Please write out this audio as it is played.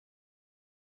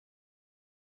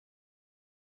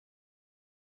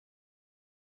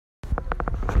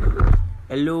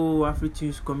Hello, Afri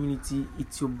community.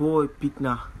 It's your boy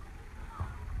Pitna.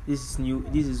 This is new.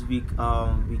 This is week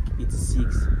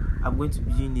 86. I'm going to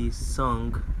be doing a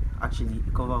song, actually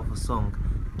a cover of a song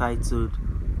titled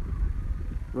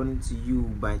 "Running to You"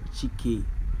 by Chike.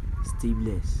 Stay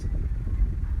blessed.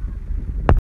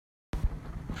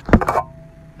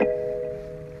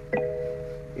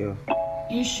 Yeah.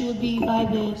 You should be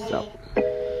vibing. So,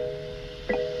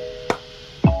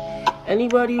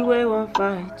 anybody where want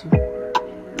fight you,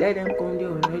 let them come. They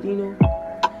already know.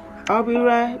 I'll be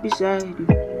right beside you.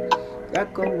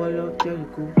 That come wall of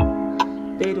Jericho.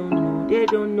 They don't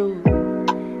know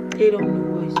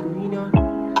what's going on.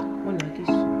 When I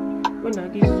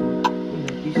kiss you,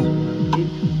 baby.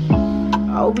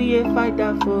 I'll be a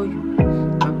fighter for you.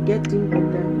 I'm getting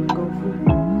better in Kung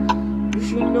Fu. You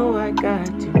should know I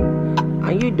got you,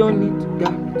 and you don't need to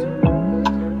guide me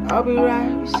too. I'll be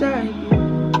right beside you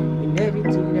in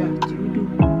everything that you do.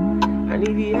 And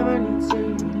if you ever need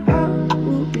saving, I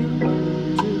will be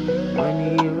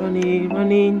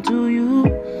running to you.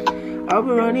 I'll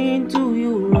be running to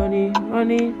you, running to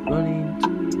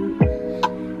you.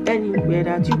 Anywhere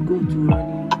that you go to,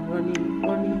 running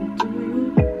to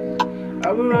you.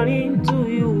 I'll be running to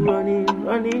you, running to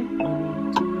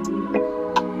you.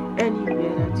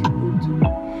 Anywhere that you go to,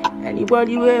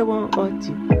 anybody where want hurt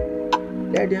you,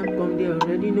 let them come, they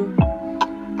already know.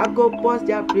 I go bust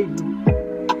their brain,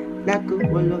 like a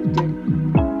wall of Jericho.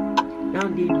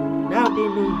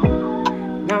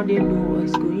 Now they know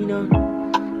what's going on.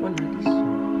 When I kiss you,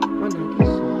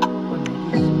 baby.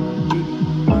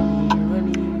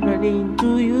 Running to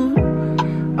you.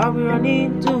 I'll be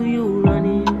running to you,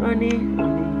 running to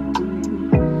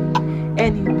you.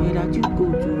 Anywhere that you go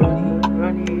to,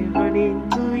 running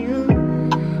to you.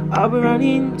 I'll be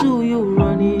running to you,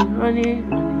 running to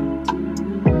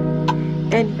you.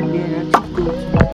 Anywhere that you go to.